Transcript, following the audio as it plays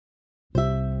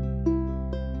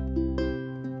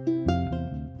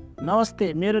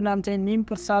नमस्ते, मेरो नाम चाहिँ निम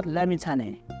प्रसाद लामिछाने।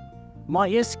 म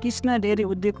यस कृष्ण डेरी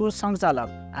उद्योगको सञ्चालक।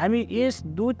 हामी यस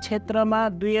दूध क्षेत्रमा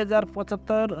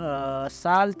 2075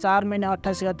 साल 4 महिना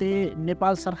 28 गते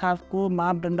नेपाल सरकारको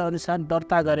मापदण्ड अनुसार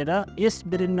दर्ता गरेर यस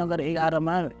वीरेन्द्रनगर 11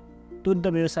 मा दुग्ध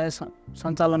व्यवसाय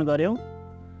सञ्चालन गर्यौं।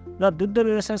 र दुग्ध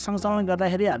व्यवसाय सञ्चालन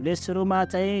गर्दाखेरि हामीले सुरुमा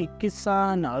चाहिँ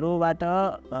किसानहरूबाट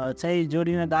चाहिँ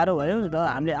जोडिन गाह्रो भयो र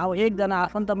हामीले अब एकजना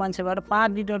आफन्त मान्छेबाट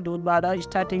 5 लिटर दुधबाट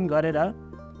स्टार्टिङ गरेर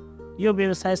यो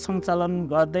व्यवसाय सञ्चालन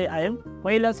गर्दै आयौँ।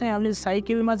 पहिला चाहिँ हामीले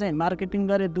साइकलमा चाहिँ मार्केटिङ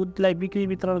गरे दुधलाई बिक्री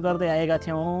वितरण गर्दै आएका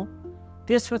थियौँ।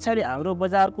 त्यस पछाडि हाम्रो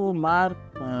बजारको माग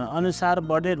अनुसार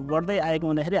बढ्दै आएको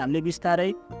हुँदाखेरि हामीले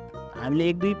बिस्तारै हामीले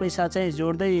 1-2 पैसा चाहिँ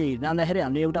जोड्दै जाँदाखेरि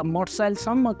हामीले एउटा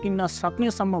मोटरसाइकलसम्म किन्न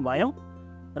सक्नेसम्म भयौँ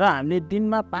र हामीले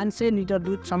दिनमा 500 लिटर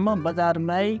दुधसम्म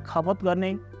बजारमै खपत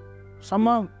गर्नेसम्म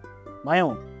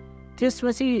भयौँ।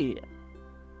 त्यसपछि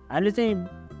हामीले चाहिँ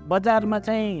बजारमा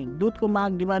चाहिँ दुधको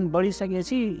माग डिमान्ड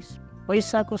बढिसकेपछि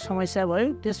पैसाको समस्या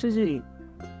भयो। त्यसपछि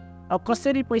अब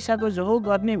कसरी पैसाको जोहो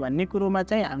गर्ने भन्ने कुरोमा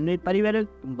चाहिँ हामीले पारिवारिक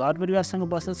घर परिवारसँग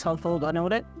बसेर छलफल गर्यौँ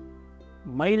र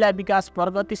महिला विकास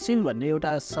प्रगतिशील भन्ने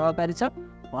एउटा सहकारी छ,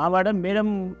 उहाँबाट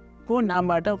म्याडमको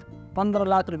नामबाट 15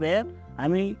 लाख रुपियाँ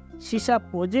हामी सिसा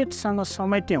प्रोजेक्टसँग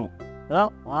समेट्यौँ र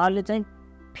उहाँले चाहिँ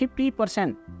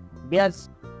 50% ब्याज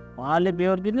उहाँले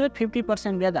बेहोर दिने र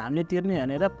 50% ब्याज हामीले तिर्ने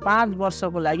भनेर 5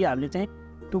 वर्षको लागि हामीले चाहिँ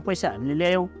त्यो पैसा हामीले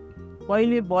ल्यायौँ।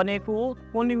 पहिले बनेको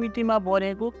कुन मितिमा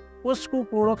बनेको कसको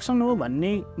प्रोडक्सन हो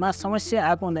भन्नेमा समस्या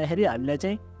आएको हुँदाखेरि हामीलाई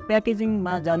चाहिँ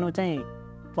प्याकेजिङमा जानु चाहिँ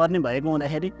पर्ने भएको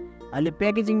हुँदाखेरि हामीले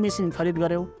प्याकेजिङ मेसिन खरिद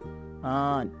गऱ्यौँ।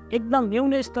 एकदम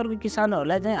न्यून स्तरको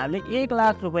किसानहरूलाई चाहिँ हामीले 1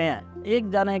 लाख रुपियाँ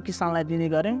एकजना किसानलाई दिने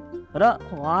गऱ्यौँ र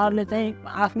उहाँहरूले चाहिँ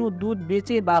आफ्नो दुध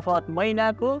बेचे बापत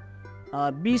महिनाको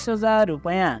 20,000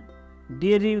 रुपियाँ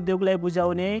डेरी उद्योगलाई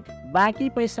बुझाउने, बाँकी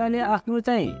पैसाले आफ्नो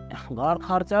चाहिँ घर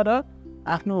खर्च र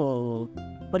आफ्नो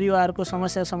परिवारको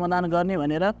समस्या समाधान गर्ने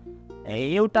भनेर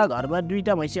एउटा घरमा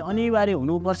 2टा भैँसी अनिवार्य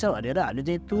हुनुपर्छ भनेर हामीले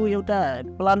चाहिँ त्यो एउटा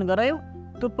प्लान गरायौँ।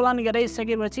 त्यो प्लान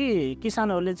गराइसकेपछि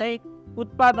किसानहरूले चाहिँ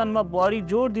उत्पादनमा बढी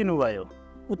जोड दिनुभयो।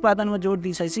 उत्पादनमा जोड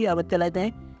दिइसकेपछि अब त्यसलाई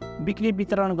चाहिँ बिक्री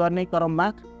वितरण गर्ने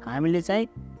क्रममा हामीले चाहिँ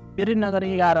वीरेन्द्रनगर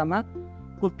 11 मा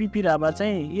को पिपिरामा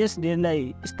चाहिँ यस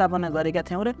डेरीलाई स्थापना गरेका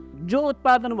थियौँ र जो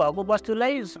उत्पादन भएको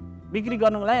वस्तुलाई बिक्री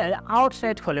गर्नुको लागि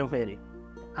आउटसाइड खोल्यौँ। फेरि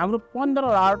हाम्रो 15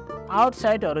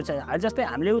 आउटसाइडहरू छ। जस्तै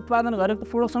हामीले उत्पादन गरेको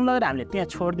प्रोडक्सन लगेर हामीले त्यहाँ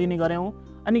छोडिदिने गऱ्यौँ।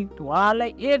 अनि उहाँलाई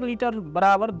 1 लिटर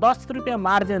बराबर 10 रुपियाँ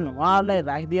मार्जिन उहाँहरूलाई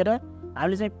राखिदिएर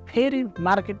हामीले चाहिँ फेरि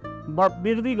मार्केट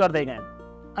वृद्धि गर्दै गयौँ।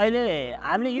 अहिले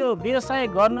हामीले यो व्यवसाय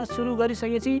गर्न सुरु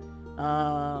गरिसकेपछि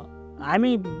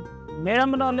हामी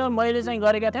म्याडम र मैले चाहिँ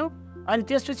गरेका थियौँ। अनि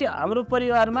त्यसपछि हाम्रो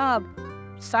परिवारमा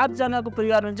 7 जनाको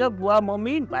परिवार हुन्छ। बुवा,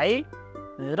 मम्मी, भाइ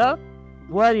र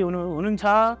बुहारी हुनुहुन्छ।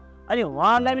 अनि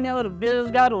उहाँलाई पनि अब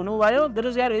बेरोजगार हुनुभयो।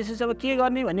 बेरोजगार भइसकेपछि अब के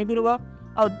गर्ने भन्ने कुरो भयो।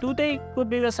 अब दुधैको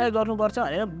व्यवसाय गर्नुपर्छ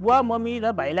भनेर बुवा, मम्मी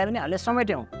र भाइलाई पनि हामीले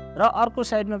समेट्यौँ र अर्को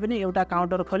साइडमा पनि एउटा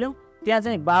काउन्टर खोल्यौँ। त्यहाँ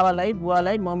चाहिँ बाबालाई,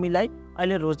 बुवालाई, मम्मीलाई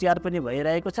अहिले रोजगार पनि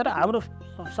भइरहेको छ र हाम्रो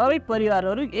सबै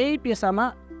परिवारहरू यही पेसामा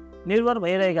निर्भर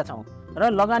भइरहेका छौँ। र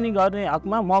लगानी गर्ने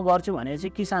हकमा म गर्छु भने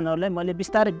चाहिँ किसानहरूलाई मैले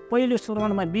बिस्तारै पहिलो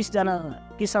सुरुमा 20 जना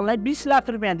किसानलाई 20 लाख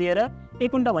रुपियाँ दिएर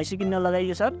 1 कुन्टा भैँसी किन्न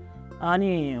लगाइयो सर।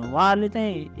 अनि उहाँहरूले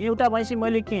चाहिँ एउटा भैँसी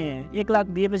मैले 1 लाख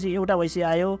दिएपछि एउटा भैँसी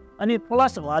आयो। अनि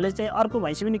प्लस उहाँले चाहिँ अर्को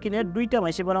भैँसी पनि किनेर 2टा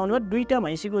भैँसी बनाउनु भयो। 2टा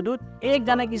भैँसीको दुध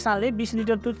एकजना किसानले 20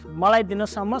 लिटर दुध मलाई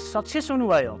दिनसम्म सक्सेस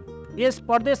हुनुभयो। यस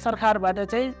प्रदेश सरकारबाट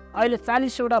चाहिँ अहिले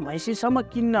 40वटा भैँसीसम्म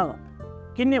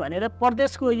किन्ने भनेर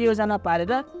प्रदेशको योजना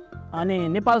पारेर अनि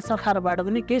नेपाल सरकारबाट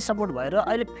पनि केही सपोर्ट भएर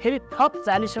अहिले फेरि थप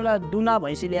 40वटा दुना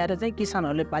भैँसी ल्याएर चाहिँ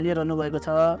किसानहरूले पालिरहनु भएको छ।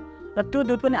 र त्यो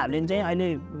दुध पनि हामीले चाहिँ अहिले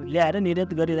ल्याएर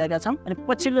निर्यात गरिरहेका छौँ। अनि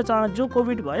पछिल्लो चरण जो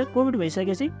कोभिड भयो, कोभिड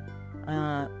भइसकेपछि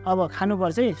अब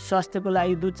खानुपर्छ है, स्वास्थ्यको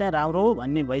लागि दुध चाहिँ राम्रो हो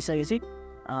भन्ने भइसकेपछि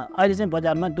अहिले चाहिँ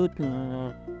बजारमा दुध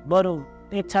बरु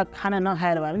एक छाक खाना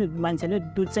नखाएर भए पनि मान्छेले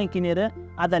दुध चाहिँ किनेर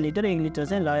आधा लिटर 1 लिटर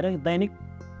चाहिँ लगेर दैनिक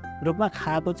रूपमा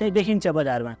खाएको चाहिँ देखिन्छ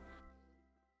बजारमा।